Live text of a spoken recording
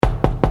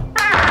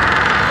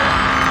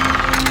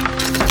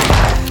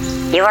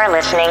You are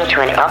listening to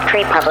an Elf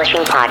Tree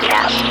Publishing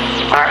podcast.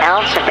 Our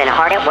elves have been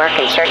hard at work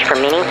in search for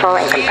meaningful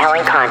and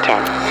compelling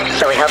content,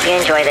 so we hope you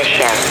enjoy this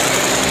show.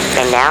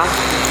 And now,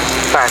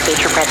 for our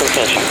feature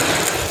presentation.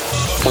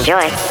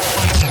 Enjoy.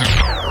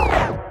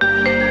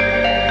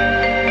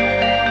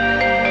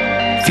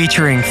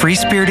 Featuring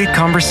free-spirited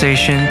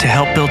conversation to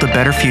help build a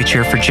better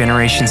future for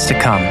generations to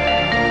come.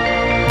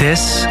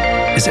 This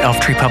is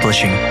Elf Tree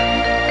Publishing.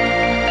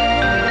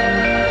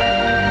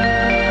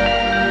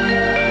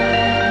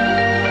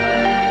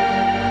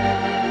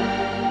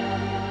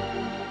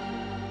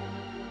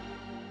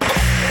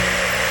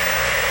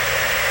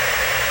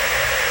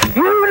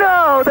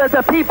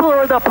 That the people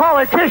or the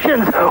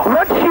politicians,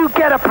 once you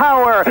get a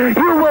power,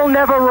 you will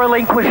never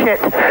relinquish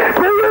it.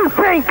 Do you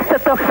think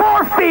that the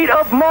 4 feet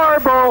of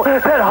marble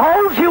that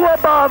holds you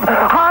above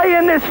high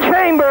in this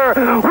chamber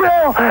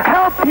will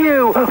help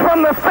you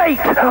from the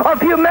fate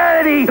of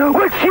humanity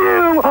which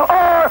you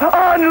are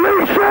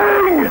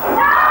unleashing?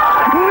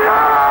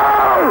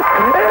 No!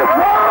 It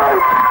won't!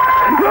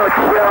 Your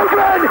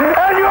children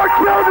and your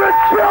children's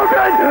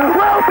children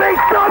will be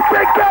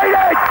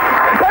subjugated!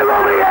 They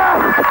will be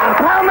asked,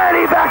 how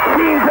many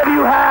vaccines have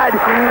you had?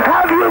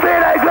 Have you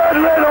been a good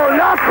little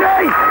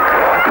Nazi?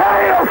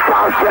 Hail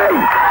Fauci!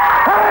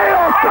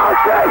 Hail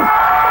Fauci!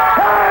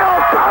 Hail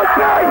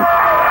Fauci!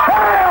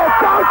 Hail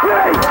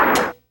Fauci!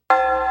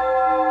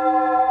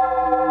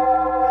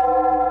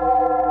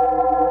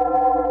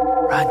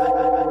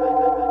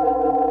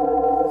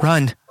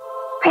 Run.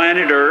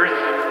 Planet Earth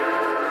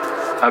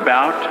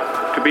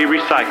about to be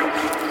recycled.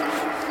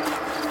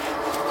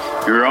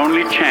 Your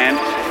only chance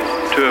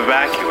to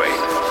evacuate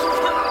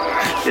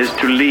is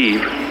to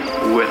leave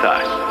with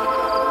us.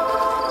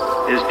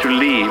 Is to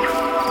leave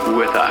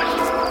with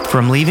us.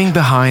 From leaving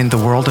behind the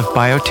world of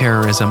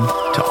bioterrorism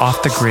to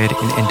off-the-grid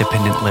and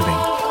independent living.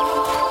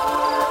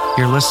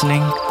 You're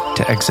listening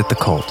to Exit the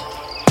Cult.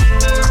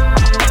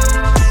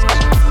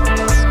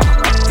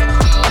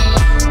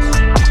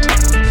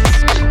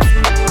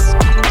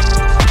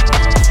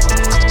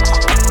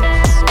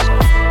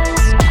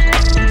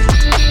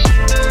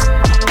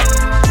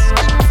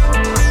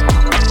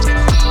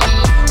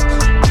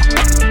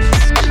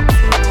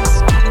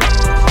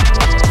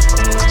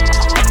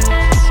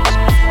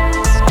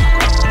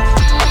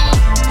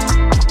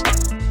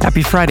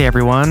 Happy Friday,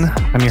 everyone.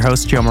 I'm your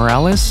host, Joe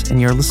Morales, and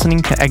you're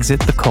listening to Exit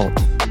the Cult,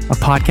 a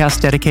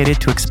podcast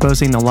dedicated to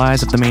exposing the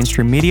lies of the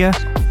mainstream media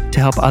to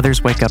help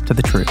others wake up to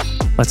the truth.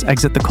 Let's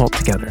exit the cult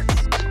together.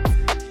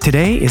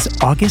 Today is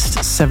August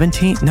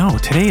 17th. No,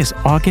 today is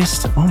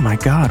August. Oh my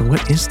God,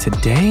 what is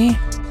today?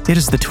 It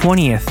is the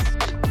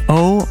 20th.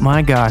 Oh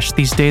my gosh,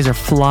 these days are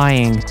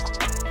flying.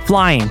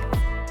 Flying.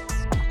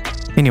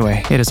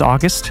 Anyway, it is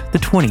August the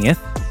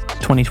 20th,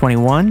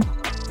 2021.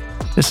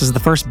 This is the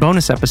first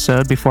bonus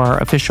episode before our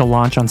official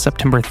launch on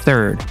September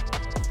 3rd.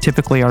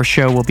 Typically, our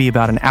show will be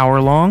about an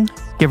hour long,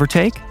 give or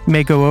take.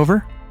 May go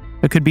over.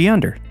 It could be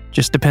under.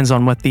 Just depends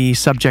on what the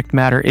subject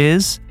matter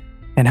is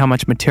and how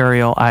much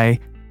material I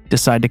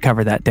decide to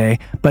cover that day.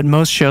 But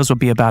most shows will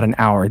be about an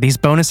hour. These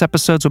bonus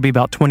episodes will be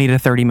about 20 to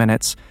 30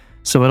 minutes.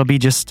 So it'll be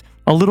just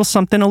a little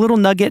something, a little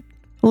nugget,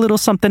 a little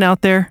something out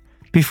there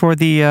before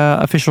the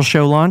official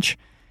show launch.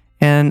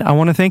 And I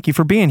want to thank you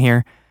for being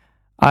here.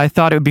 I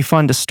thought it would be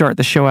fun to start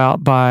the show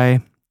out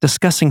by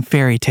discussing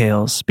fairy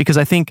tales, because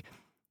I think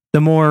the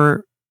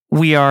more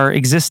we are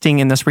existing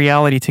in this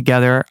reality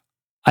together,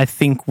 I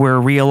think we're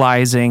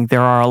realizing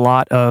there are a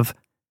lot of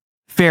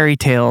fairy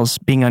tales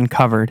being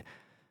uncovered.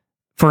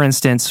 For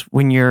instance,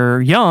 when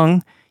you're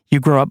young, you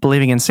grow up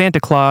believing in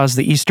Santa Claus,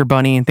 the Easter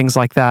Bunny, and things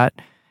like that.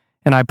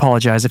 And I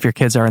apologize if your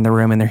kids are in the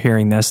room and they're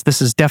hearing this.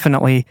 This is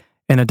definitely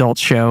an adult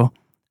show.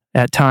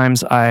 At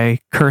times, I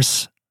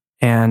curse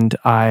and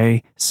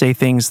I say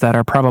things that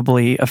are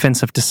probably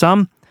offensive to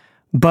some,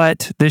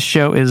 but this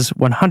show is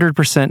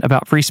 100%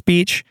 about free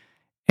speech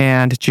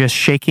and just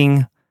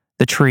shaking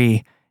the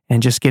tree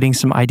and just getting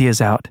some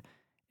ideas out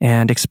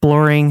and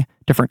exploring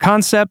different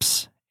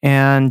concepts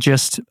and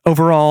just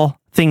overall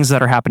things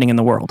that are happening in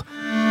the world.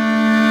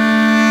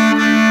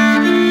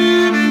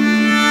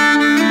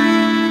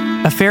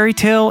 A fairy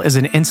tale is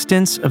an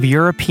instance of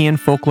European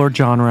folklore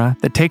genre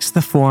that takes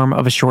the form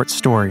of a short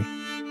story.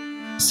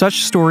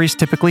 Such stories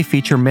typically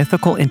feature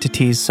mythical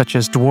entities such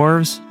as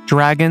dwarves,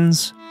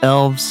 dragons,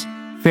 elves,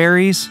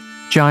 fairies,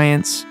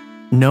 giants,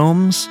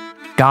 gnomes,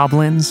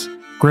 goblins,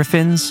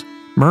 griffins,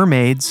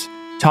 mermaids,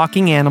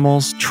 talking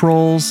animals,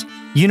 trolls,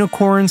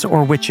 unicorns,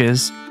 or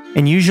witches,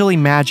 and usually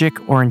magic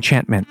or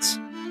enchantments.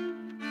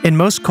 In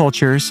most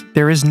cultures,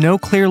 there is no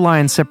clear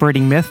line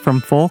separating myth from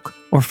folk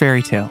or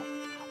fairy tale.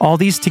 All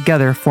these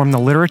together form the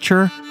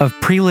literature of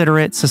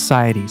pre-literate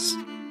societies.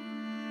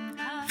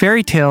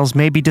 Fairy tales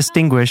may be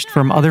distinguished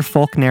from other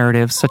folk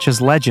narratives such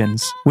as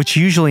legends, which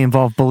usually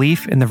involve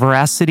belief in the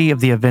veracity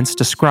of the events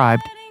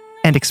described,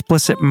 and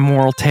explicit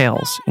moral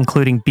tales,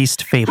 including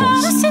beast fables.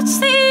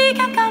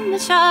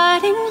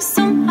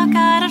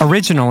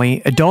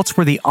 Originally, adults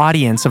were the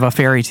audience of a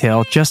fairy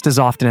tale just as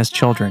often as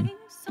children.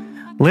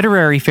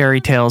 Literary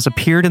fairy tales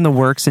appeared in the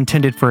works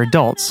intended for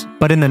adults,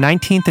 but in the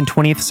 19th and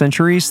 20th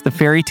centuries, the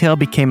fairy tale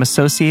became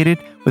associated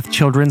with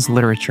children's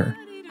literature.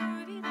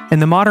 In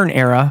the modern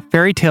era,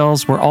 fairy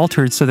tales were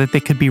altered so that they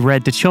could be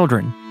read to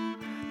children.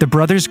 The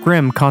Brothers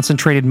Grimm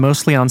concentrated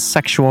mostly on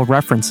sexual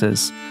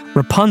references.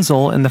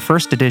 Rapunzel, in the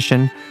first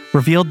edition,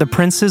 revealed the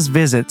prince's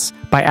visits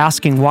by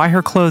asking why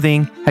her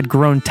clothing had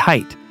grown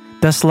tight,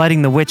 thus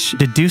letting the witch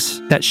deduce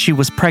that she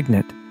was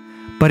pregnant.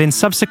 But in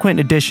subsequent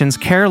editions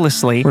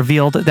carelessly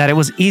revealed that it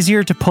was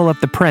easier to pull up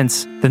the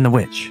prince than the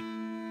witch.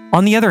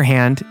 On the other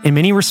hand, in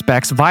many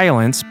respects,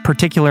 violence,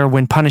 particularly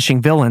when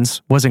punishing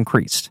villains, was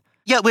increased.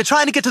 Yeah, we're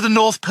trying to get to the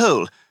North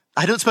Pole.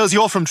 I don't suppose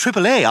you're from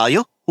AAA, are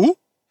you? Who?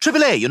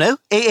 AAA, you know?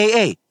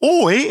 AAA.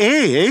 Oh,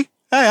 AAA?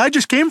 Hey, I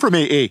just came from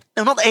AA.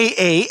 No, not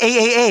AA,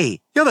 AAA.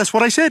 Yeah, that's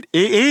what I said.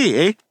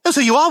 AAA. Oh,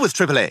 so you are with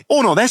AAA?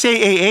 Oh, no, that's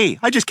AAA.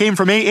 I just came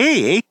from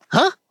AA.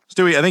 Huh?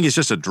 Stewie, I think he's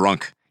just a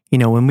drunk. You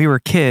know, when we were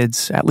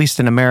kids, at least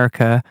in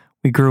America,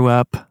 we grew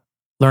up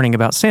learning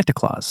about Santa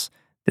Claus.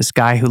 This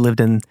guy who lived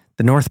in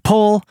the North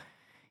Pole.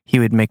 He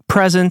would make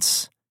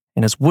presents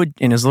in his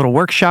little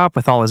workshop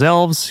with all his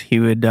elves. He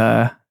would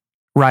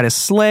ride a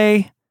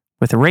sleigh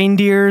with the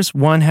reindeers.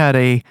 One had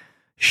a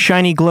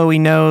shiny,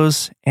 glowy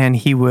nose, and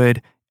he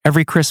would,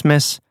 every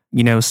Christmas,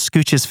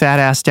 scooch his fat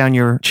ass down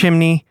your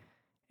chimney,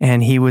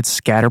 and he would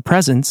scatter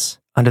presents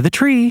under the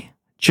tree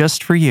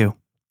just for you.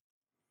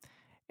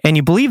 And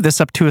you believe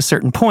this up to a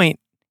certain point.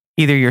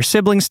 Either your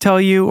siblings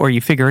tell you, or you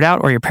figure it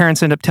out, or your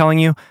parents end up telling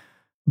you.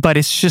 But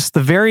it's just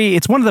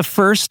it's one of the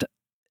first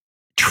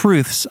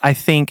truths I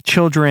think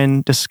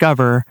children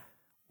discover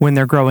when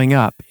they're growing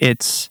up.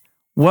 It's,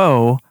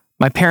 whoa,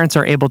 my parents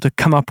are able to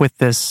come up with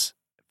this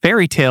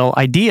fairy tale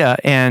idea,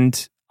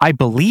 and I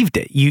believed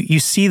it. You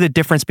see the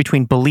difference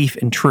between belief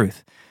and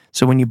truth.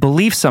 So when you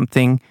believe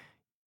something,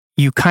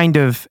 you kind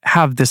of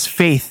have this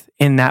faith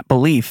in that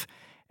belief.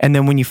 And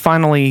then when you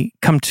finally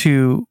come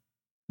to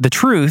the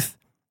truth,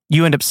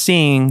 you end up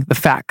seeing the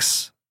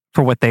facts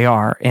for what they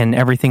are, and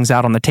everything's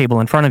out on the table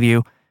in front of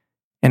you.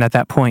 And at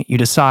that point, you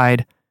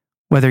decide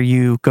whether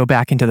you go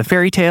back into the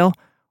fairy tale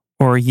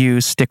or you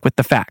stick with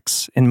the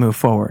facts and move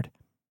forward.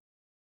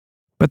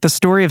 But the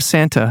story of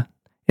Santa,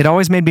 it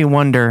always made me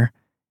wonder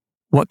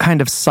what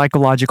kind of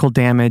psychological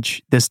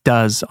damage this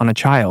does on a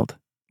child,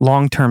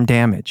 long-term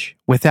damage,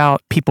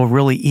 without people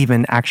really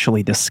even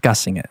actually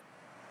discussing it.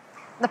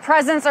 The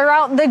presents are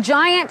out, the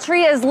giant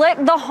tree is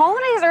lit. The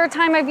holidays are a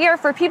time of year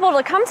for people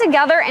to come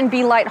together and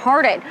be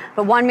lighthearted.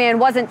 But one man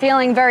wasn't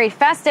feeling very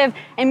festive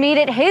and made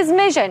it his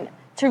mission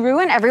to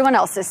ruin everyone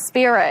else's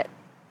spirit.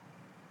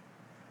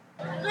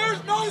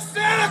 There's no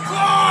Santa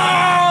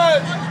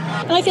Claus!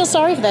 And I feel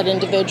sorry for that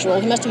individual.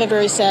 He must have a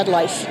very sad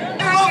life.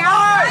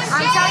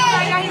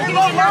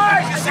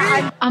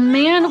 A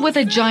man with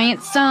a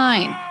giant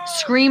sign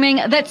screaming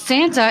that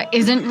Santa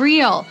isn't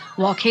real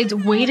while kids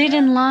waited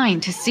in line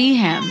to see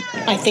him.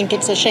 I think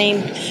it's a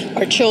shame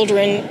our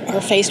children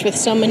are faced with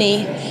so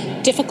many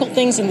difficult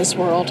things in this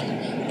world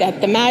that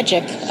the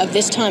magic of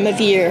this time of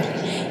year,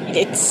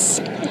 it's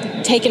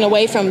taken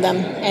away from them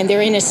and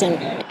they're innocent.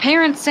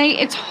 Parents say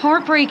it's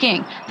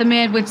heartbreaking. The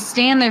man would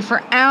stand there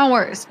for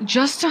hours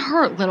just to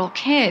hurt little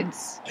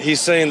kids. He's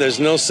saying there's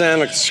no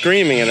Santa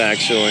screaming it,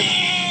 actually.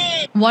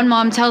 One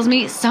mom tells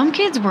me some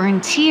kids were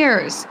in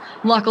tears.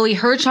 Luckily,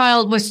 her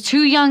child was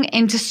too young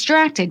and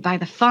distracted by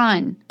the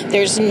fun.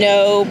 There's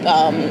no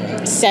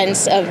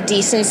sense of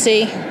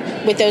decency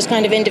with those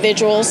kind of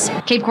individuals.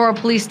 Cape Coral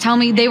police tell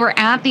me they were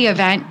at the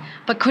event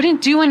but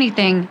couldn't do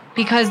anything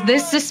because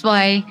this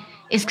display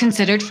is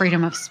considered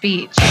freedom of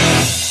speech.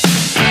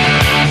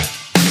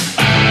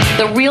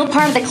 The real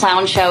part of the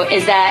clown show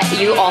is that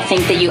you all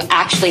think that you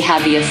actually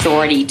have the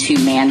authority to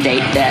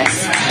mandate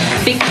this.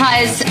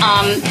 Because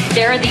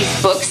there are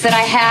these books that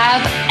I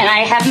have, and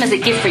I have them as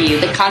a gift for you.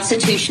 The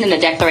Constitution and the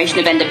Declaration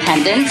of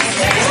Independence,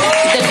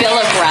 the Bill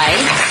of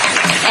Rights,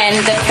 and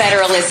the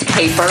Federalist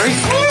Papers,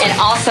 and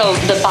also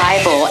the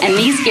Bible. And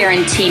these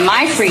guarantee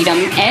my freedom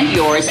and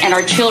yours and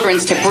our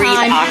children's to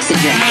breathe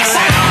oxygen.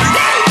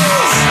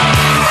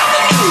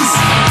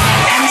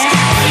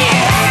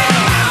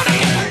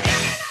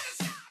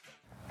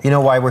 You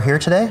know why we're here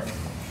today?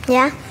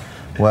 Yeah.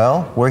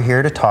 Well, we're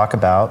here to talk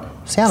about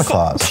Santa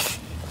Claus.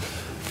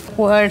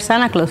 Where does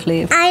Santa Claus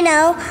live? I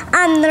know,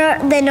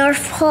 on the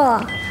North Pole.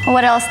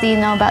 What else do you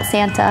know about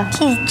Santa?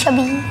 He's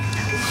chubby.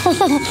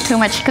 Too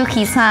much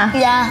cookies, huh?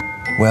 Yeah.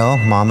 Well,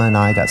 Mama and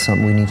I got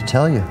something we need to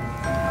tell you.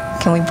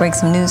 Can we break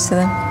some news to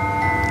them?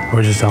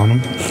 We're just telling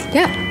them?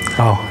 Yeah.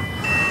 Oh.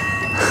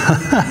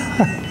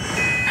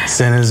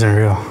 Santa isn't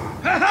real.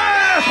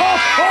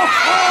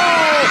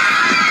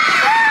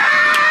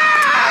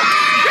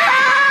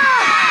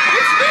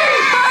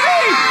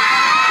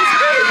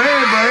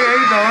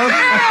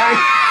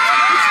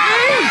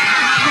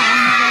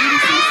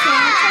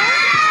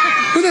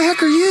 Who the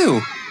heck are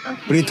you?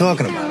 What are you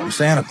talking about? I'm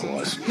Santa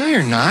Claus. No,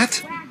 you're not.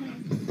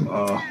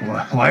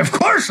 Why, of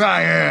course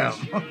I am.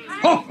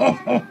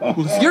 Well,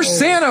 if you're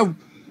Santa,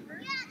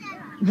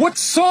 what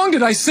song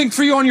did I sing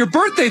for you on your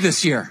birthday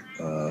this year?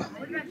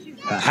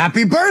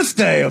 Happy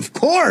birthday, of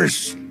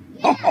course.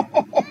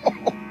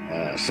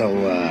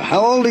 So, how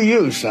old are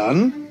you,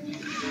 son?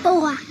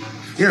 4.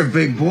 You're a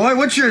big boy.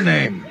 What's your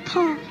name?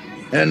 Paul.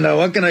 And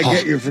what can I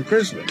get you for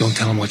Christmas? Don't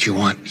tell him what you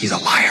want. He's a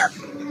liar.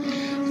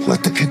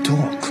 Let the kid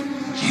talk.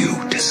 You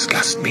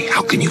disgust me.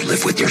 How can you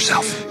live with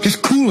yourself?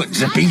 Just cool it,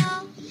 Zippy.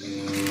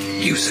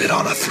 You sit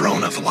on a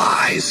throne of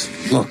lies.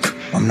 Look,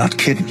 I'm not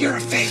kidding. You're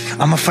a fake.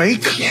 I'm a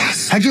fake?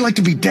 Yes. How'd you like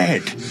to be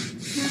dead?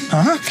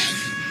 Huh?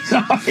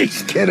 No,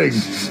 he's kidding.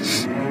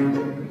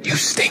 You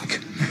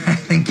stink. I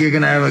think you're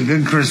gonna have a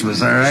good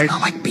Christmas, all right? You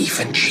smell like beef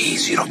and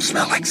cheese. You don't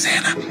smell like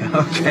Santa.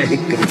 Okay. He's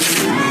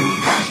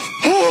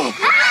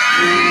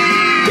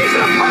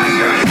a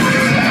bastard!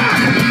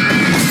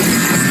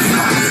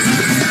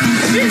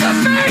 He's a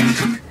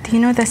fake! Do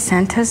you know that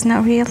Santa's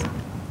not real?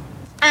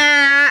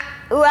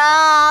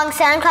 Wrong.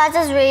 Santa Claus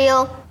is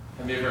real.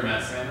 Have you ever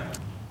met Santa?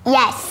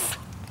 Yes.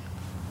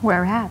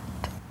 Where at?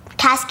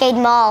 Cascade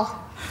Mall.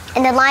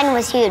 And the line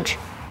was huge.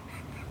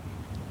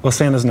 Well,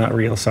 Santa's not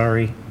real,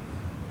 sorry.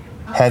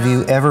 Have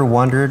you ever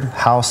wondered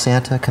how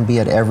Santa can be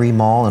at every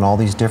mall in all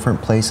these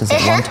different places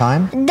at one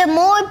time? The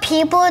more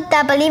people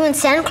that believe in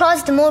Santa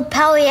Claus, the more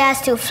power he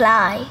has to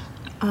fly.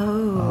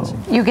 Oh.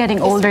 You're getting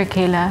older,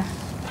 Kayla.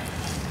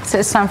 So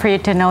it's time for you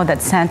to know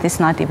that Santa is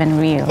not even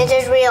real. It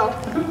is real.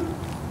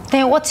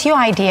 Then what's your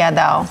idea,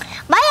 though?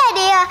 My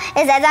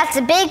idea is that that's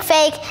a big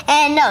fake,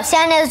 and no,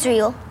 Santa is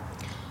real.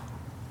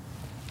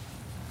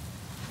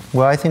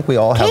 Well, I think we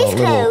all have Case a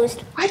little...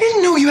 closed. I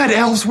didn't know you had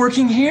elves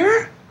working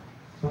here.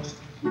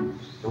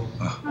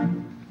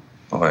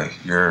 Boy,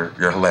 you're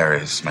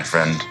hilarious, my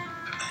friend.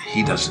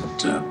 He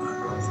doesn't.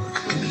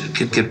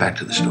 Get back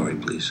to the story,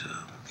 please.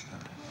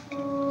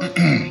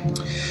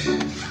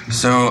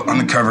 So, on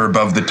the cover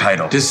above the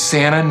title. Does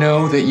Santa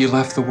know that you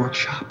left the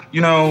workshop? You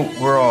know,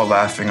 we're all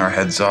laughing our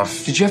heads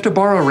off. Did you have to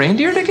borrow a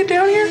reindeer to get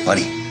down here?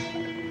 Buddy,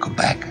 go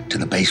back to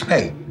the basement.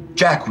 Hey,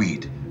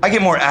 Jackweed, I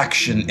get more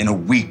action in a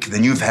week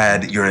than you've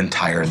had your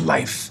entire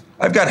life.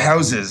 I've got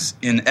houses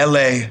in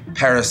LA,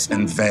 Paris,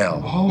 and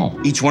Vail. Oh.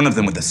 Each one of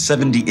them with a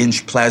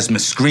 70-inch plasma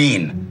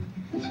screen.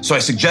 So I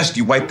suggest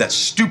you wipe that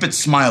stupid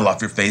smile off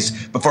your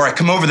face before I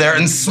come over there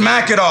and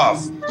smack it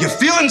off. You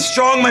feeling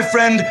strong, my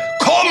friend?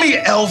 Call me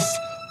Elf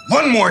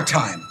one more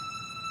time.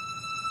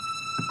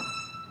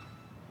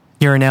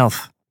 You're an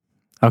elf.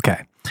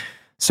 Okay.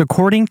 So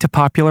according to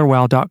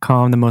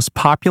PopularWow.com, the most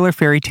popular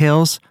fairy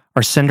tales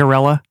are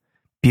Cinderella,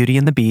 Beauty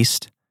and the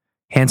Beast,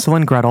 Hansel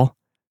and Gretel,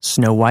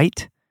 Snow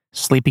White,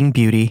 Sleeping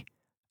Beauty,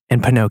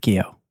 and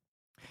Pinocchio.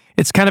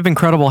 It's kind of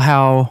incredible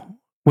how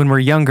when we're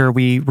younger,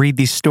 we read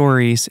these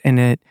stories and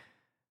it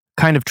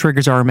kind of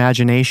triggers our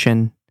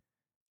imagination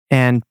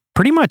and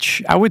pretty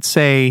much, I would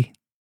say,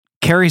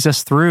 carries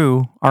us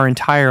through our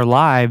entire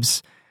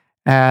lives,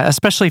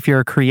 especially if you're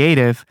a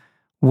creative,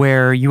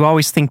 where you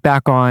always think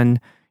back on,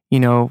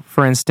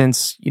 for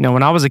instance,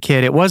 when I was a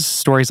kid, it was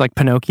stories like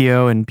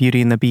Pinocchio and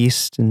Beauty and the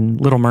Beast and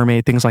Little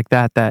Mermaid, things like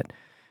that,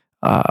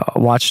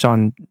 watched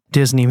on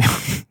Disney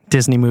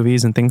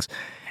movies and things.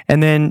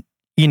 And then,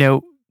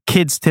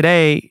 kids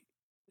today,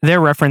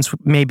 their reference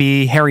may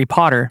be Harry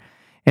Potter.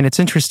 And it's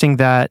interesting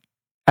that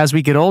as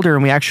we get older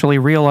and we actually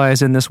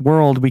realize in this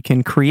world we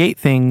can create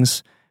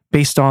things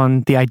based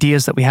on the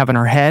ideas that we have in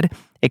our head,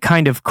 it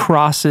kind of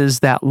crosses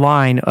that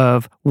line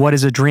of what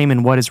is a dream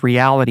and what is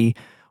reality,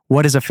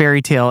 what is a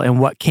fairy tale and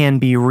what can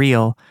be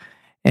real.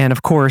 And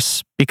of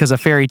course, because a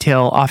fairy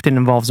tale often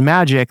involves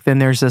magic, then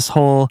there's this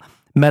whole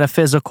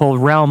metaphysical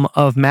realm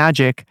of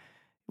magic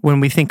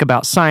when we think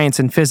about science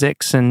and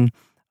physics and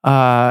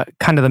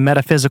kind of the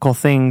metaphysical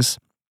things,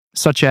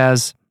 such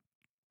as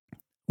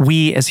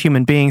we as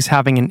human beings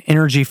having an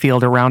energy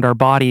field around our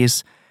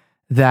bodies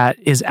that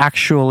is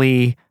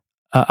actually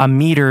a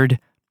metered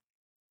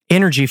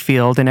energy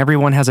field, and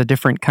everyone has a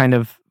different kind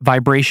of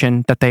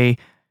vibration that they,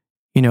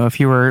 if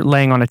you were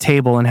laying on a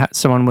table and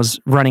someone was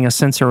running a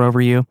sensor over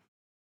you,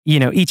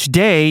 each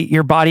day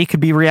your body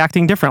could be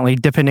reacting differently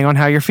depending on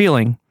how you're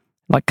feeling,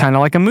 kind of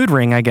like a mood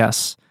ring, I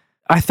guess.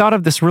 I thought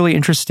of this really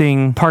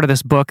interesting part of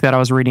this book that I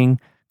was reading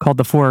called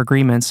The Four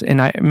Agreements, and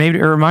it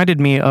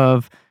reminded me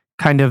of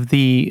kind of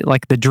the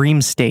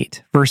dream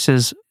state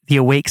versus the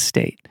awake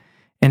state,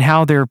 and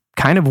how they're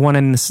kind of one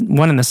and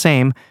the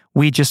same.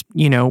 We just,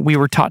 we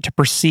were taught to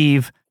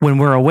perceive when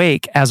we're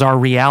awake as our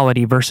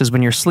reality versus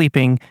when you're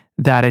sleeping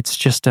that it's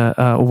just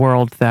a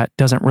world that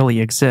doesn't really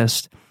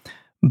exist.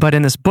 But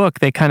in this book,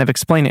 they kind of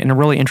explain it in a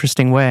really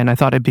interesting way, and I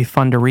thought it'd be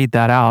fun to read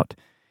that out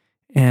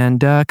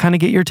and kind of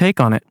get your take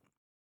on it.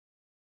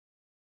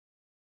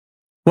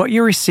 What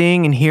you're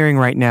seeing and hearing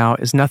right now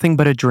is nothing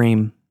but a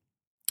dream.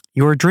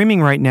 You are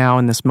dreaming right now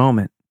in this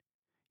moment.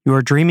 You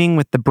are dreaming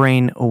with the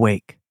brain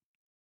awake.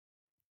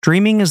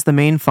 Dreaming is the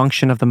main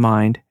function of the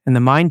mind, and the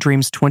mind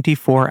dreams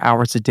 24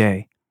 hours a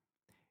day.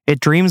 It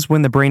dreams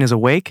when the brain is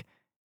awake,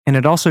 and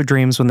it also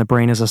dreams when the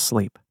brain is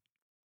asleep.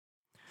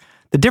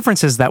 The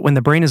difference is that when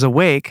the brain is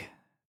awake,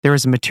 there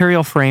is a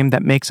material frame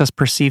that makes us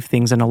perceive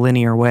things in a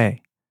linear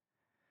way.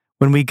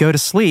 When we go to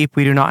sleep,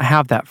 we do not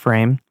have that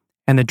frame,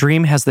 and the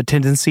dream has the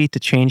tendency to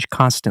change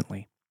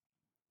constantly.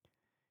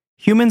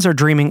 Humans are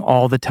dreaming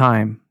all the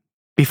time.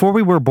 Before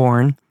we were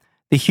born,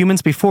 the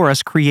humans before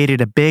us created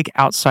a big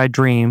outside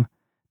dream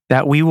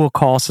that we will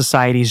call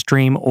society's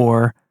dream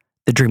or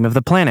the dream of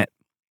the planet.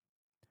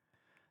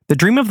 The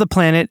dream of the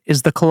planet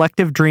is the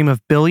collective dream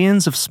of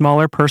billions of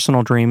smaller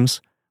personal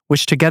dreams,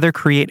 which together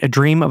create a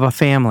dream of a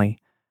family,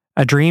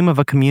 a dream of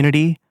a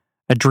community,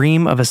 a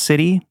dream of a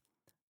city,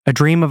 a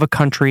dream of a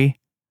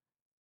country,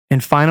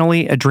 and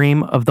finally, a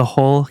dream of the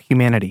whole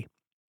humanity.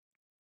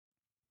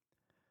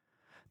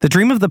 The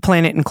dream of the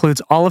planet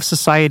includes all of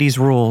society's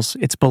rules,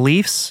 its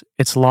beliefs,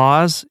 its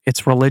laws,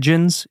 its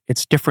religions,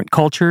 its different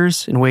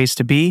cultures and ways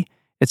to be,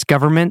 its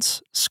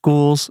governments,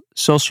 schools,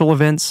 social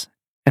events,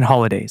 and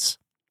holidays.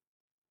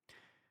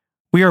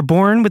 We are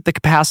born with the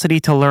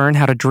capacity to learn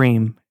how to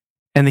dream,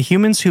 and the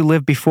humans who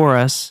lived before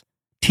us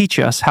teach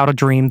us how to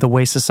dream the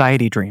way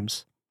society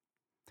dreams.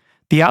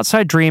 The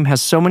outside dream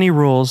has so many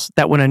rules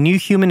that when a new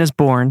human is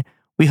born,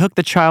 we hook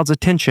the child's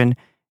attention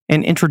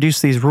and introduce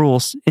these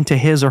rules into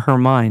his or her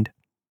mind.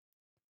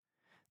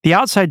 The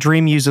outside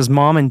dream uses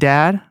mom and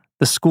dad,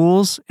 the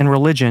schools, and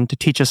religion to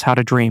teach us how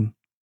to dream.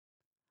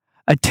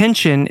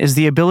 Attention is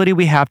the ability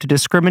we have to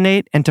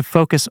discriminate and to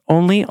focus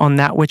only on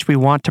that which we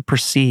want to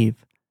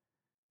perceive.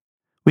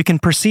 We can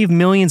perceive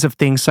millions of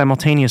things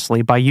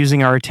simultaneously by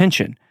using our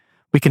attention.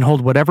 We can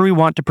hold whatever we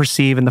want to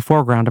perceive in the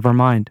foreground of our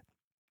mind.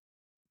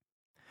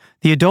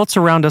 The adults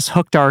around us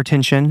hooked our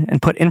attention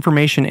and put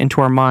information into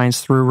our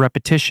minds through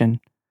repetition.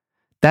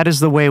 That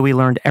is the way we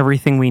learned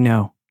everything we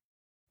know.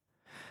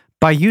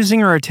 By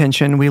using our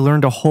attention, we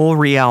learned a whole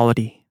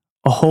reality,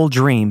 a whole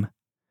dream.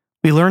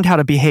 We learned how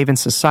to behave in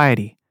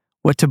society,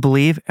 what to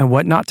believe and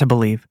what not to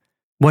believe,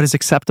 what is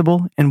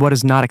acceptable and what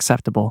is not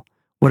acceptable,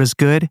 what is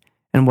good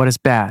and what is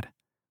bad,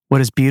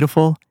 what is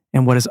beautiful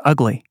and what is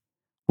ugly,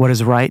 what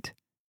is right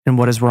and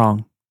what is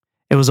wrong.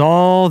 It was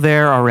all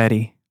there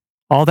already,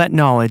 all that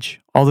knowledge,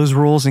 all those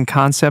rules and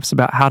concepts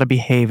about how to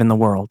behave in the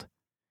world.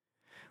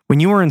 When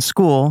you were in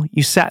school,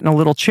 you sat in a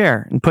little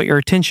chair and put your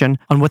attention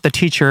on what the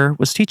teacher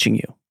was teaching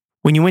you.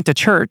 When you went to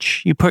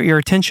church, you put your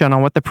attention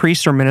on what the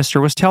priest or minister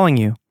was telling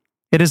you.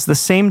 It is the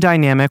same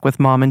dynamic with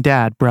mom and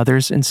dad,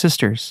 brothers and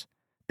sisters.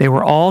 They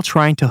were all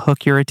trying to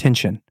hook your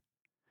attention.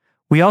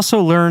 We also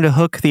learn to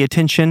hook the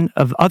attention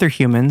of other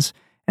humans,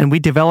 and we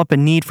develop a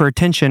need for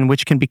attention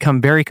which can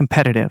become very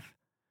competitive.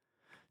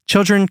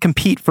 Children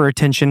compete for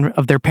attention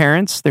of their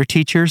parents, their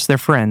teachers, their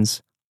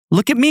friends.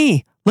 Look at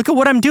me! Look at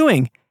what I'm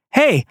doing!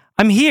 Hey,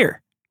 I'm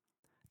here!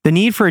 The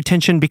need for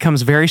attention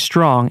becomes very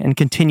strong and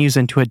continues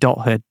into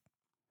adulthood.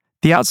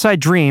 The outside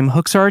dream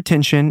hooks our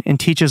attention and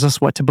teaches us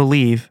what to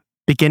believe,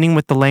 beginning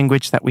with the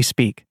language that we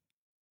speak.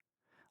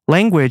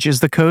 Language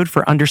is the code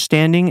for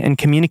understanding and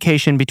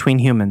communication between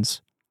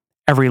humans.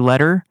 Every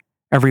letter,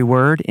 every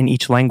word in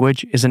each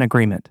language is an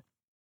agreement.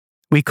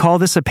 We call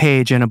this a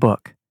page in a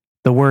book.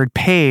 The word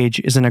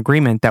page is an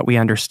agreement that we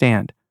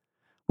understand.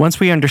 Once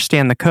we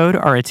understand the code,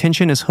 our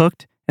attention is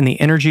hooked and the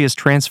energy is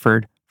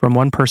transferred from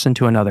one person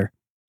to another.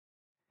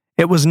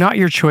 It was not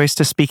your choice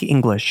to speak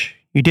English.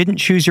 You didn't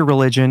choose your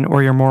religion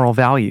or your moral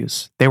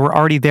values. They were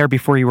already there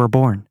before you were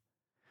born.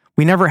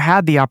 We never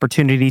had the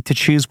opportunity to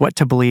choose what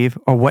to believe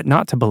or what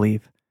not to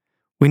believe.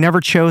 We never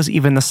chose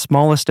even the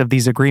smallest of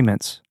these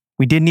agreements.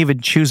 We didn't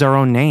even choose our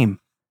own name.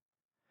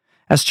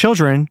 As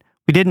children,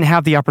 we didn't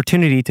have the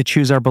opportunity to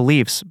choose our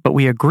beliefs, but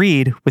we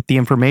agreed with the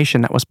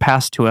information that was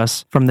passed to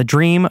us from the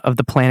dream of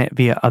the planet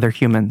via other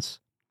humans.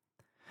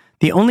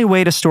 The only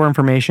way to store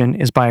information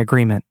is by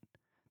agreement.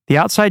 The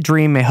outside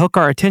dream may hook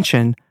our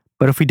attention,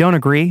 but if we don't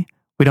agree,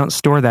 we don't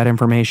store that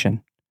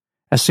information.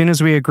 As soon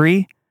as we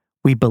agree,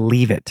 we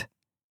believe it.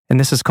 And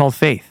this is called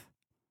faith.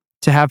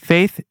 To have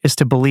faith is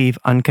to believe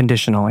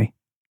unconditionally.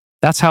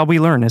 That's how we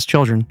learn as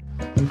children.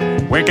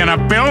 We're gonna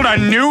build a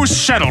new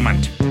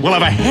settlement. We'll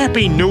have a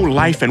happy new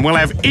life and we'll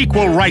have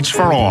equal rights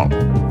for all.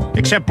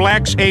 Except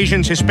blacks,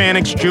 Asians,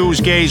 Hispanics, Jews,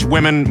 gays,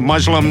 women,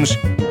 Muslims.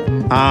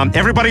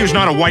 Everybody who's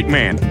not a white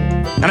man.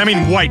 And I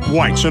mean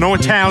white, so no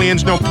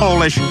Italians, no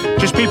Polish,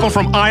 just people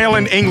from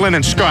Ireland, England,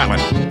 and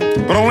Scotland.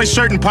 But only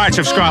certain parts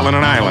of Scotland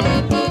and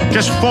Ireland.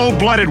 Just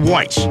full-blooded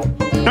whites.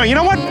 No, you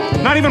know what?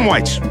 Not even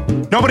whites.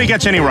 Nobody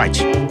gets any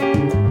rights.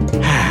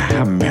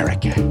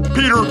 America.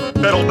 Peter,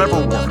 that'll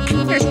never work.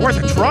 It's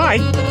worth a try.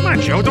 Come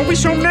on, Joe, don't be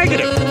so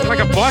negative. You're like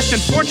a Boston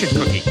fortune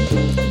cookie.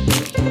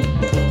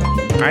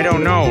 I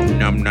don't know,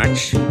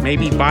 numbnuts.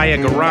 Maybe buy a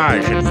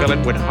garage and fill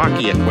it with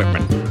hockey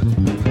equipment.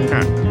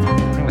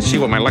 Let's see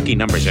what my lucky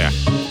numbers are.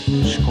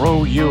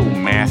 Screw you,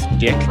 math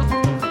dick.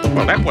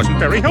 Well, that wasn't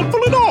very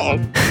helpful at all.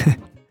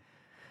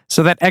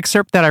 So that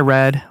excerpt that I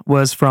read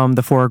was from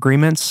The Four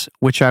Agreements,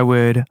 which I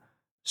would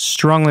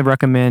strongly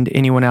recommend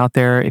anyone out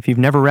there, if you've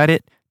never read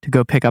it, to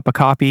go pick up a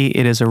copy.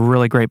 It is a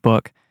really great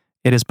book.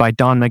 It is by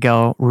Don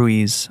Miguel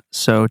Ruiz.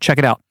 So check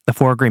it out, The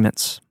Four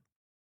Agreements.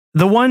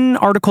 The one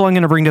article I'm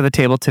going to bring to the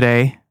table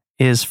today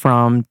is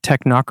from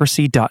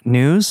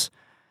technocracy.news.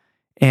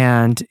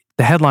 And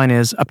the headline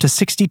is, up to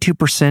 62%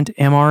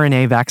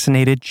 mRNA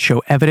vaccinated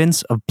show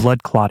evidence of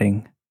blood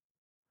clotting.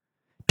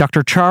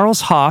 Dr.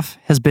 Charles Hoff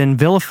has been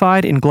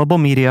vilified in global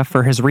media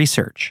for his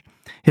research.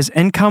 His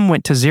income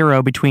went to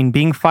zero between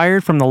being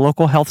fired from the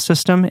local health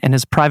system and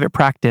his private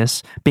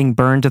practice being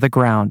burned to the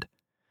ground.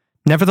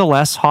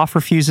 Nevertheless, Hoff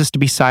refuses to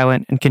be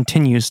silent and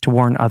continues to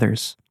warn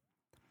others.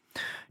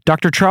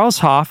 Dr. Charles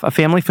Hoff, a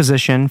family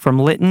physician from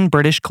Lytton,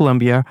 British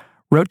Columbia,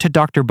 wrote to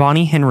Dr.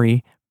 Bonnie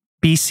Henry,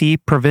 BC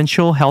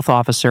Provincial Health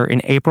Officer,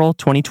 in April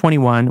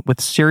 2021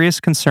 with serious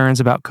concerns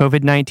about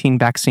COVID-19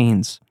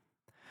 vaccines.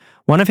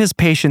 One of his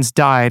patients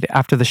died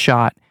after the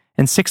shot,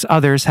 and 6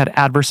 others had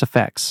adverse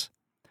effects.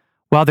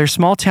 While their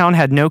small town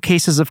had no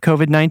cases of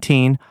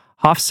COVID-19,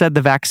 Hoff said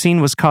the vaccine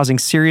was causing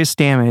serious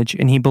damage,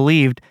 and he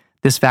believed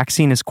this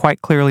vaccine is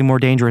quite clearly more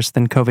dangerous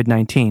than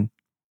COVID-19.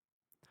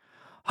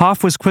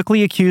 Hoff was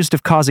quickly accused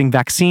of causing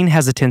vaccine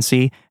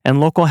hesitancy, and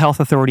local health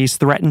authorities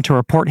threatened to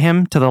report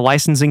him to the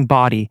licensing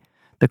body,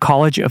 the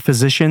College of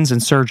Physicians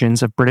and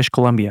Surgeons of British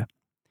Columbia.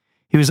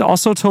 He was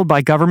also told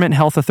by government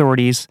health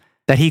authorities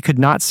that he could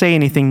not say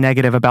anything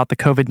negative about the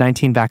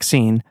COVID-19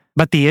 vaccine,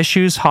 but the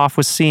issues Hoff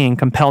was seeing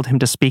compelled him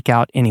to speak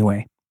out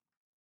anyway.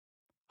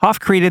 Hoff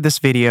created this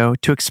video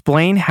to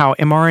explain how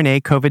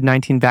mRNA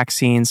COVID-19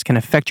 vaccines can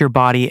affect your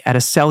body at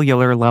a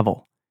cellular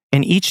level.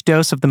 In each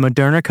dose of the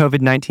Moderna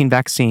COVID-19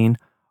 vaccine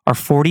are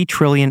 40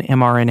 trillion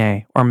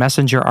mRNA, or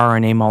messenger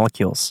RNA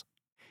molecules.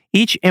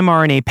 Each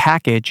mRNA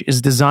package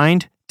is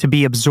designed to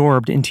be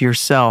absorbed into your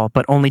cell,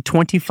 but only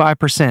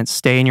 25%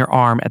 stay in your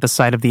arm at the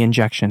site of the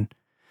injection.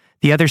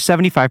 The other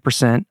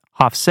 75%,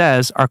 Hoff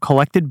says, are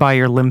collected by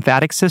your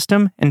lymphatic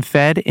system and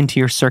fed into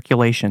your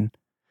circulation.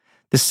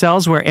 The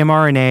cells where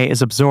mRNA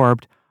is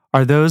absorbed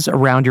are those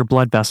around your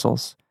blood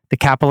vessels, the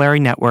capillary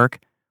network,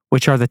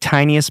 which are the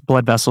tiniest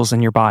blood vessels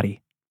in your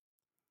body.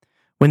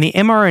 When the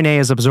mRNA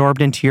is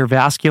absorbed into your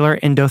vascular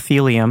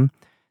endothelium,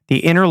 the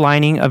inner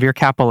lining of your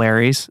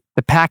capillaries,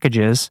 the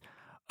packages,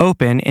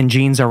 open and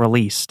genes are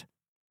released.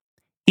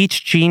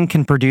 Each gene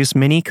can produce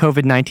many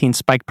COVID-19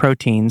 spike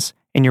proteins,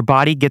 and your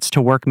body gets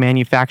to work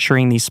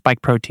manufacturing these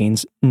spike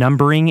proteins,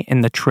 numbering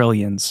in the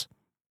trillions.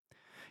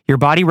 Your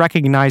body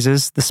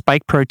recognizes the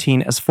spike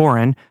protein as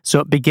foreign, so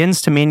it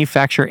begins to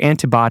manufacture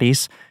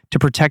antibodies to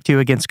protect you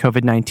against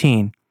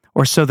COVID-19,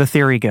 or so the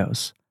theory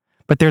goes.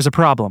 But there's a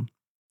problem.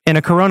 In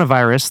a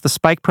coronavirus, the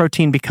spike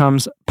protein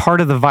becomes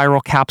part of the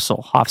viral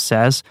capsule, Hoff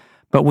says,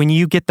 but when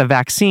you get the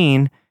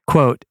vaccine,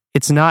 quote,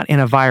 it's not in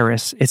a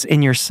virus, it's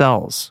in your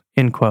cells,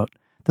 end quote.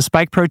 The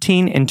spike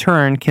protein, in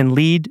turn, can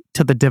lead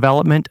to the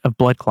development of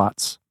blood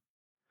clots.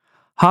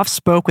 Hoff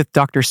spoke with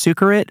Dr.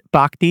 Sucharit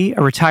Bhakdi,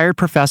 a retired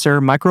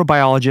professor,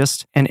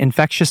 microbiologist, and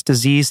infectious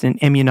disease and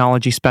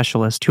immunology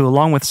specialist, who,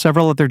 along with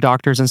several other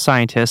doctors and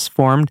scientists,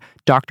 formed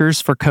Doctors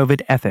for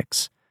COVID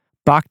Ethics.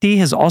 Bhakdi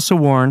has also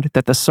warned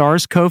that the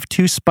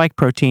SARS-CoV-2 spike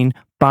protein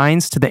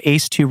binds to the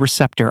ACE2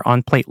 receptor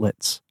on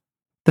platelets.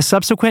 The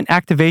subsequent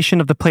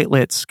activation of the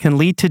platelets can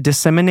lead to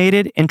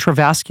disseminated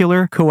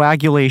intravascular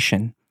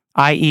coagulation,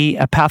 i.e.,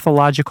 a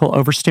pathological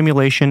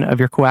overstimulation of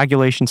your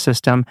coagulation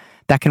system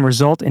that can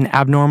result in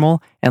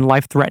abnormal and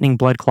life-threatening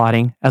blood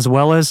clotting, as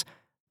well as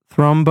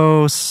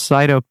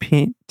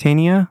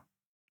thrombocytopenia.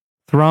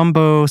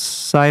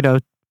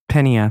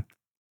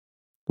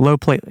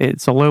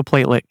 It's a low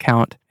platelet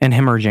count and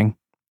hemorrhaging.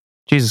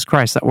 Jesus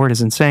Christ, that word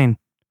is insane.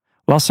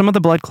 While some of the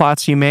blood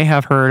clots you may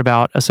have heard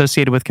about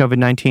associated with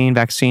COVID-19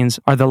 vaccines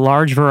are the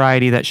large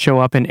variety that show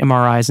up in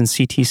MRIs and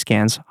CT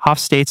scans, Hoff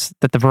states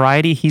that the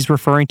variety he's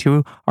referring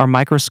to are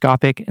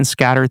microscopic and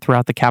scattered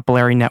throughout the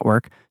capillary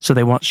network, so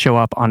they won't show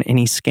up on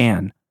any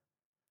scan.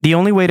 The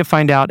only way to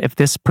find out if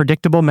this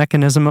predictable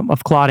mechanism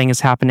of clotting is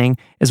happening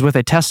is with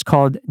a test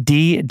called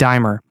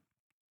D-dimer.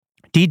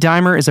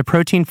 D-dimer is a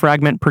protein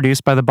fragment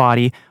produced by the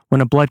body when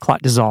a blood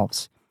clot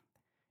dissolves.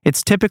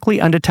 It's typically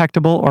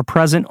undetectable or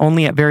present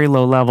only at very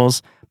low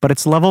levels, but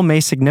its level may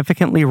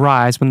significantly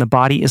rise when the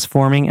body is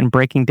forming and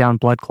breaking down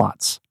blood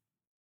clots.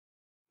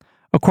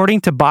 According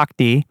to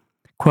Bhakdi,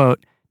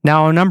 quote,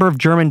 now a number of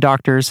German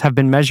doctors have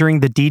been measuring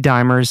the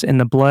D-dimers in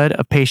the blood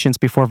of patients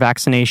before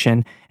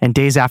vaccination and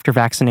days after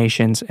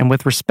vaccinations, and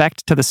with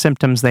respect to the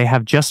symptoms, they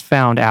have just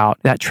found out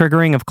that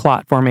triggering of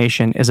clot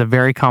formation is a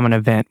very common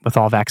event with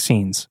all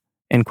vaccines,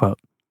 end quote.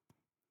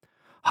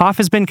 Hoff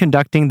has been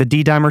conducting the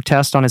D-dimer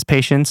test on his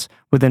patients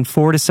within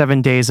 4 to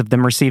 7 days of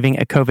them receiving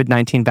a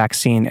COVID-19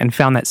 vaccine and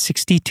found that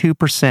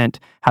 62%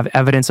 have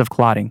evidence of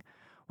clotting.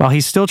 While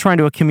he's still trying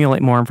to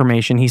accumulate more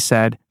information, he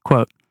said,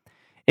 quote,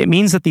 it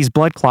means that these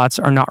blood clots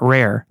are not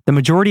rare. The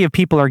majority of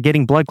people are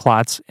getting blood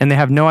clots and they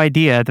have no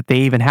idea that they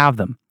even have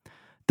them.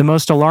 The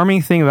most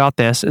alarming thing about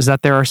this is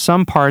that there are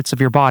some parts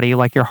of your body,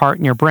 like your heart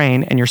and your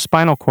brain and your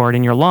spinal cord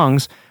and your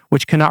lungs,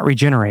 which cannot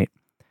regenerate.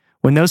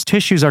 When those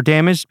tissues are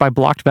damaged by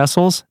blocked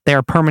vessels, they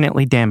are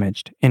permanently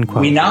damaged, end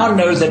quote. We now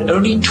know that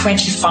only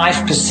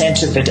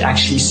 25% of it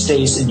actually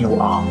stays in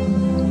your arm.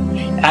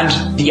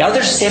 And the other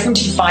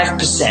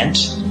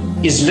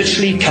 75% is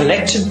literally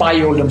collected by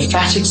your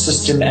lymphatic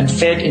system and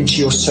fed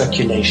into your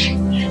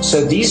circulation.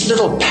 So these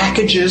little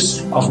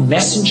packages of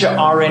messenger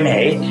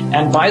RNA,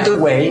 and by the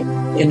way,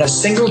 in a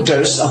single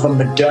dose of a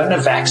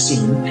Moderna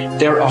vaccine,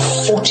 there are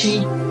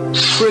 40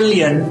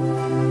 trillion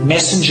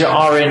messenger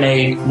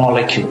RNA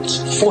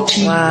molecules.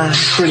 40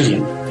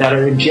 trillion. that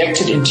are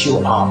injected into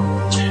your arm.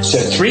 So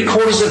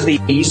 3/4 of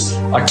these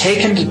are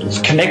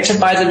connected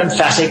by the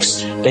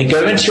lymphatics. They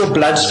go into your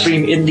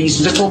bloodstream in these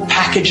little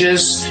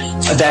packages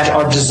that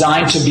are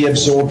designed to be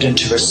absorbed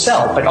into a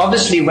cell. But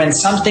obviously, when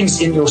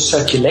something's in your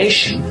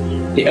circulation,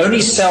 the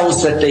only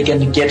cells that they're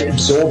going to get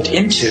absorbed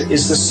into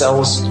is the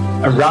cells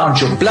around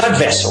your blood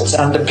vessels.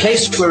 And the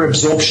place where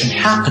absorption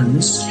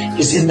happens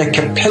is in the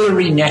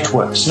capillary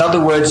networks. In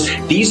other words,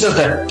 these are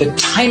the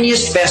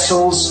tiniest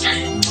vessels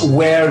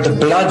where the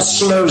blood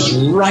slows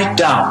right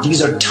down.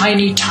 These are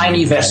tiny,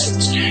 tiny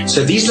vessels.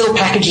 So these little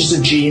packages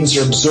of genes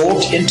are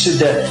absorbed into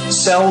the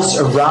cells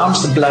around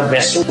the blood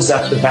vessels,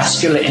 that's the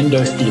vascular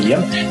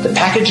endothelium. The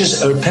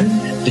packages open,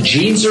 the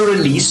genes are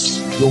released.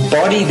 Your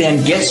body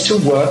then gets to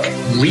work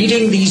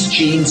reading these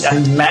genes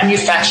and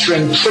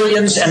manufacturing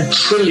trillions and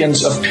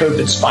trillions of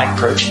COVID spike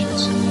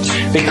proteins.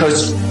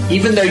 Because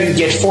even though you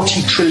get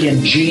 40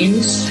 trillion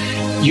genes,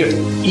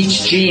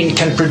 each gene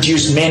can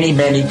produce many,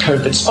 many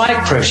COVID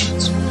spike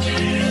proteins.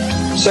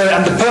 So,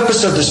 and the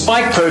purpose of the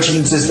spike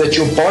proteins is that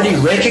your body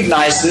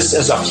recognizes this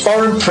as a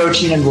foreign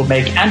protein and will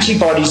make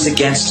antibodies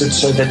against it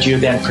so that you're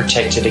then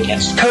protected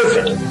against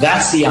COVID.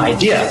 That's the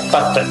idea.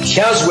 But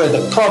here's where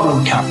the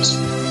problem comes.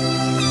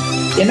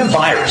 In a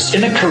virus,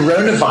 in a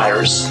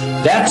coronavirus,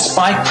 that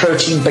spike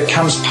protein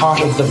becomes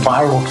part of the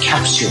viral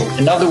capsule.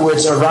 In other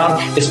words,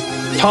 it's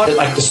part of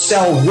like the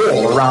cell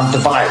wall around the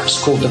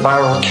virus called the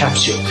viral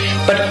capsule.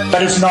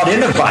 But it's not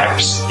in a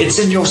virus, it's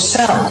in your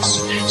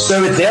cells.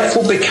 So it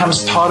therefore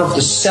becomes part of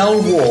the cell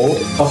wall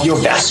of your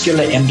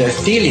vascular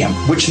endothelium,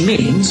 which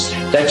means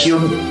that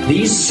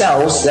these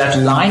cells that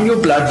line your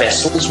blood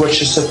vessels,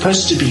 which are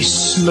supposed to be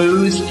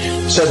smooth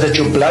so that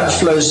your blood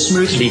flows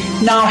smoothly,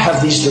 now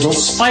have these little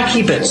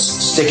spiky bits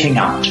sticking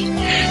out.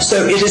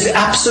 So it is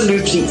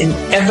absolutely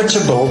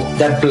inevitable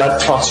that blood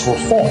clots will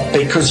form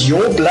because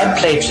your blood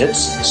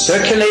platelets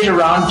circulate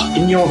around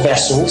in your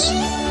vessels.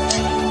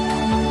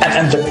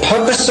 And the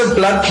purpose of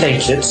blood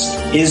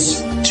platelets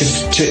is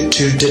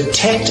to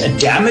detect a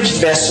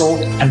damaged vessel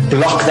and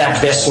block that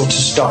vessel to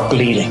stop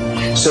bleeding.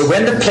 So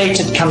when the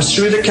platelet comes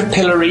through the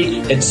capillary,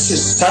 it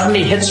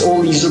suddenly hits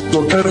all these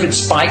little COVID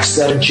spikes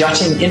that are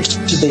jutting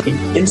into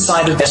the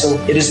inside of the vessel.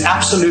 It is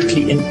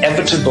absolutely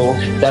inevitable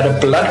that a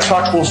blood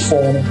clot will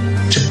form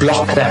to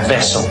block that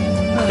vessel.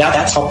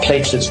 That's how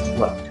platelets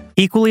work.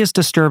 Equally as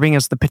disturbing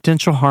as the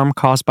potential harm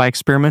caused by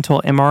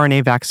experimental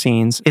mRNA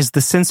vaccines is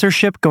the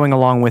censorship going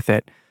along with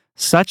it,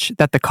 such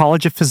that the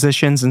College of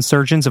Physicians and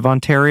Surgeons of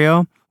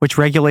Ontario, which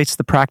regulates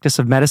the practice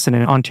of medicine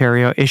in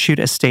Ontario, issued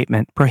a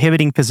statement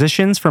prohibiting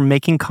physicians from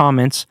making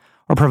comments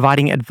or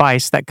providing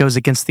advice that goes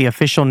against the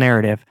official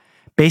narrative.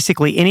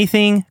 Basically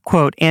anything,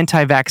 quote,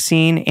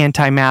 anti-vaccine,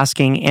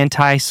 anti-masking,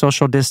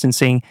 anti-social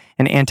distancing,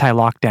 and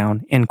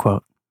anti-lockdown, end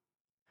quote.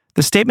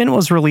 The statement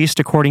was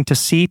released according to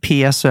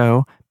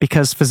CPSO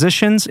because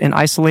physicians in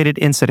isolated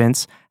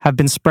incidents have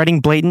been spreading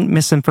blatant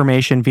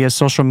misinformation via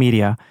social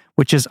media,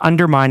 which is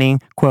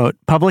undermining, quote,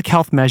 public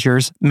health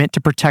measures meant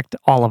to protect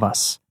all of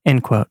us,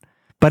 end quote.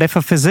 But if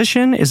a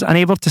physician is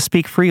unable to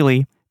speak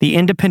freely, the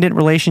independent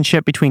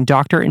relationship between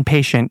doctor and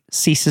patient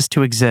ceases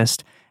to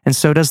exist, and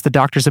so does the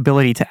doctor's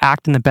ability to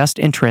act in the best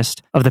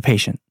interest of the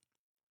patient.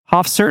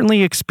 Hoff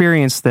certainly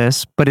experienced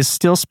this, but is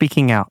still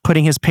speaking out,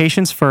 putting his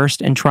patients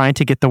first and trying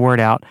to get the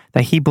word out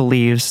that he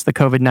believes the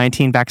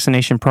COVID-19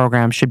 vaccination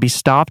program should be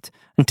stopped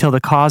until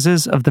the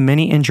causes of the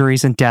many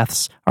injuries and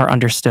deaths are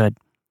understood.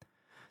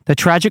 The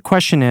tragic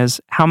question is,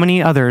 how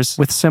many others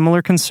with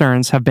similar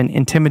concerns have been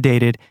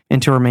intimidated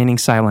into remaining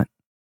silent?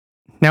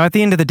 Now, at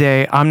the end of the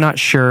day, I'm not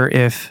sure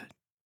if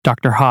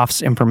Dr.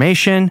 Hoff's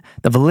information,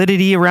 the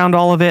validity around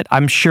all of it,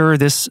 I'm sure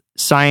this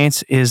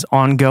science is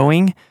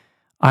ongoing.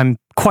 I'm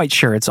quite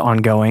sure it's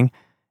ongoing,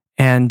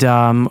 and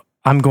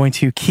I'm going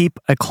to keep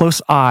a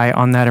close eye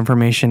on that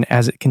information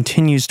as it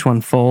continues to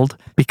unfold,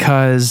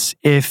 because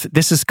if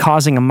this is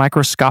causing a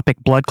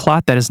microscopic blood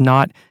clot that is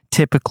not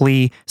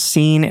typically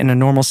seen in a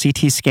normal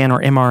CT scan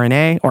or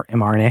MRI,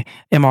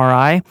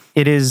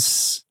 it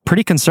is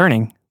pretty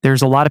concerning.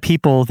 There's a lot of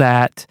people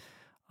that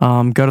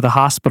go to the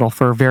hospital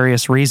for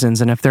various reasons,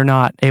 and if they're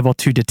not able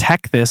to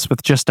detect this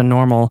with just a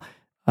normal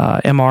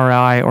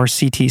MRI or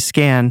CT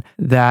scan,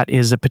 that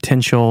is a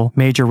potential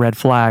major red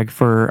flag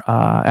for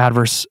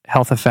adverse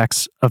health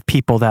effects of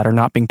people that are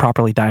not being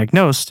properly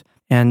diagnosed,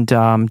 and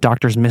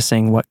doctors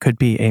missing what could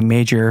be a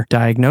major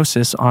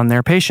diagnosis on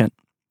their patient.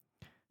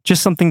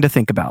 Just something to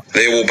think about.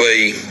 There will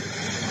be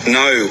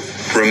no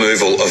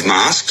removal of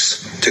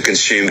masks to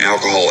consume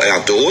alcohol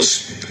outdoors.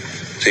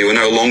 So you will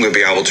no longer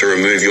be able to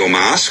remove your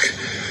mask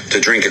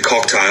to drink a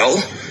cocktail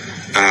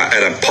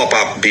at a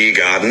pop-up beer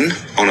garden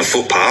on a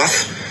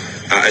footpath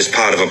as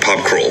part of a pub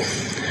crawl.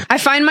 I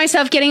find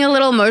myself getting a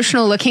little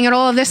emotional looking at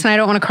all of this, and I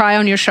don't want to cry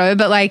on your show,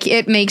 but like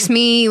it makes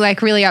me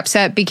like really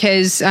upset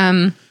because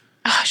sorry,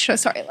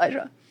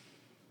 Elijah.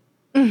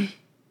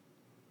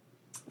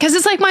 Because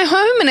it's like my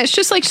home and it's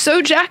just like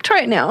so jacked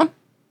right now.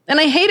 And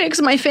I hate it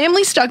because my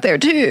family's stuck there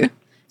too.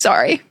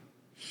 Sorry.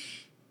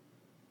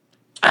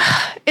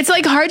 It's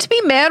like hard to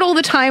be mad all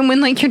the time when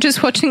like you're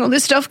just watching all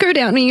this stuff go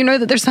down and you know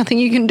that there's nothing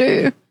you can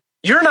do.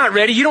 You're not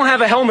ready. You don't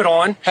have a helmet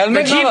on.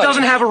 Najib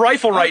doesn't have a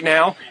rifle right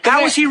now.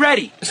 How is he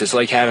ready? It's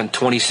like having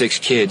 26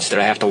 kids that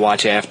I have to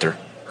watch after.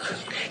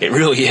 It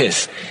really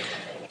is.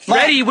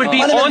 Ready would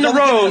be on the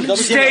road,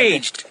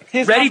 staged,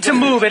 ready to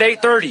move at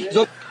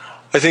 8:30.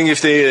 I think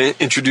if they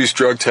introduced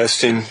drug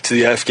testing to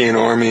the Afghan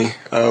army,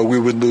 we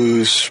would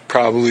lose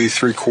probably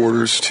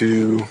 3/4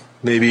 to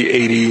maybe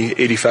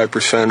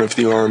 80-85% of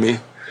the army.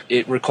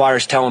 It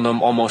requires telling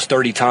them almost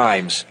 30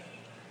 times,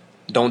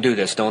 don't do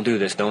this, don't do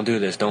this, don't do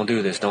this, don't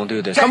do this, don't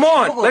do this. Come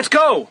on, let's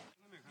go.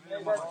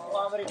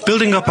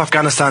 Building up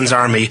Afghanistan's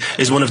army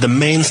is one of the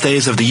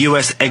mainstays of the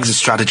US exit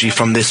strategy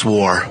from this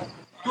war.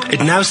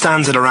 It now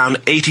stands at around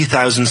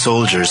 80,000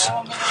 soldiers,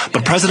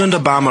 but President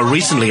Obama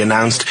recently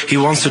announced he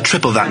wants to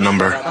triple that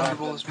number.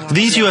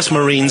 These US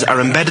Marines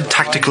are embedded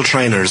tactical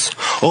trainers,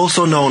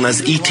 also known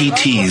as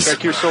ETTs,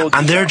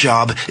 and their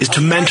job is to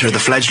mentor the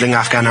fledgling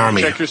Afghan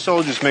army. Check your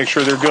soldiers, make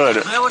sure they're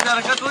good.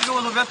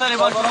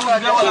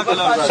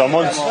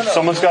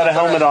 Someone's got a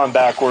helmet on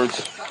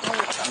backwards.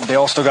 They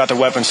all still got their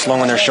weapons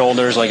slung on their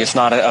shoulders like it's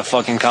not a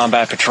fucking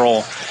combat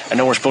patrol. I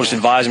know we're supposed to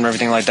advise them or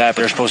everything like that,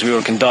 but they're supposed to be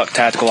able to conduct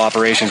tactical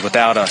operations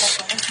without us.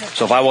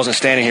 So if I wasn't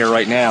standing here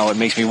right now, it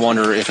makes me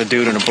wonder if a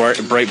dude in a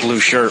bright blue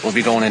shirt would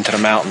be going into the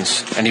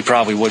mountains, and he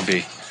probably would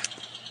be.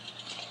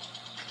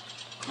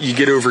 You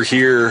get over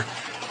here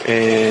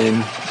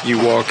and you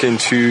walk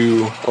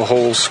into a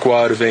whole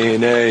squad of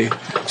A&A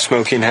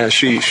smoking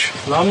hashish.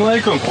 Assalamu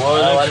alaikum.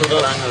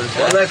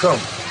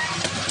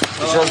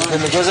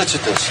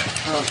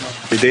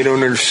 They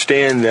don't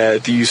understand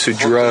that the use of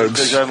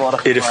drugs,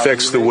 it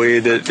affects the way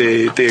that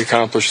they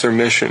accomplish their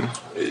mission.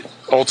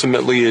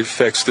 Ultimately, it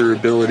affects their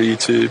ability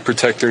to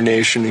protect their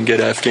nation and get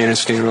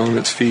Afghanistan on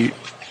its feet.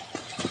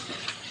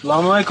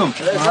 Assalamu alaikum.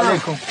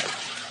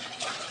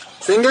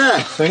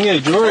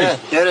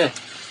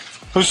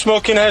 Who's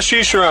smoking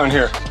hashish around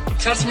here?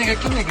 Who's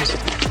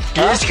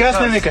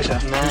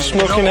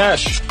smoking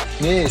hash?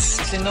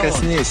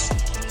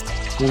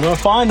 We're gonna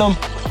find them.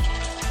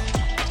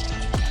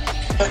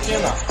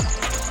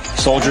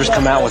 Soldiers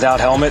come out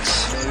without helmets.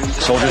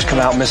 Soldiers come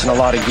out missing a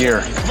lot of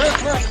gear.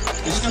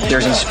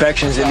 There's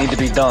inspections that need to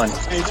be done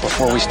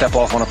before we step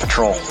off on a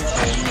patrol.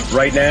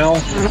 Right now,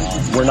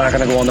 we're not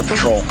going to go on the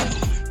patrol.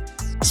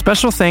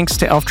 Special thanks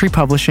to Elf Tree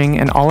Publishing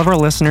and all of our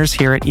listeners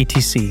here at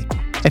ETC.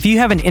 If you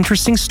have an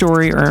interesting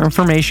story or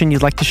information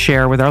you'd like to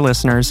share with our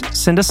listeners,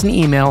 send us an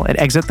email at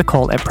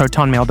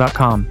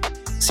exitthecult@protonmail.com.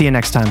 See you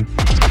next time.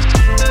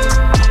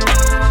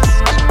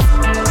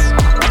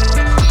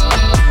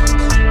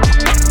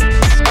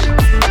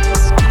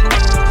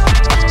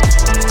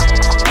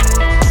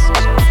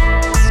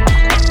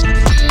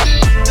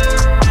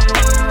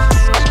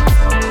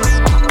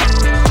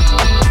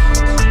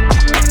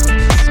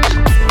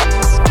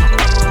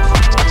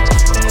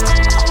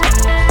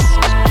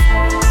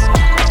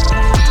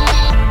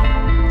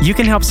 You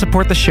can help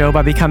support the show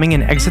by becoming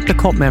an Exit the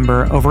Cult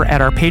member over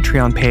at our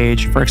Patreon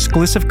page for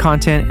exclusive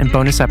content and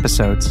bonus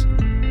episodes.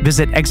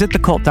 Visit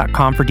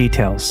exitthecult.com for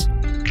details.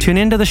 Tune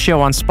into the show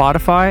on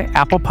Spotify,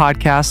 Apple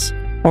Podcasts,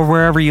 or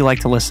wherever you like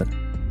to listen,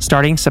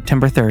 starting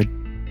September 3rd.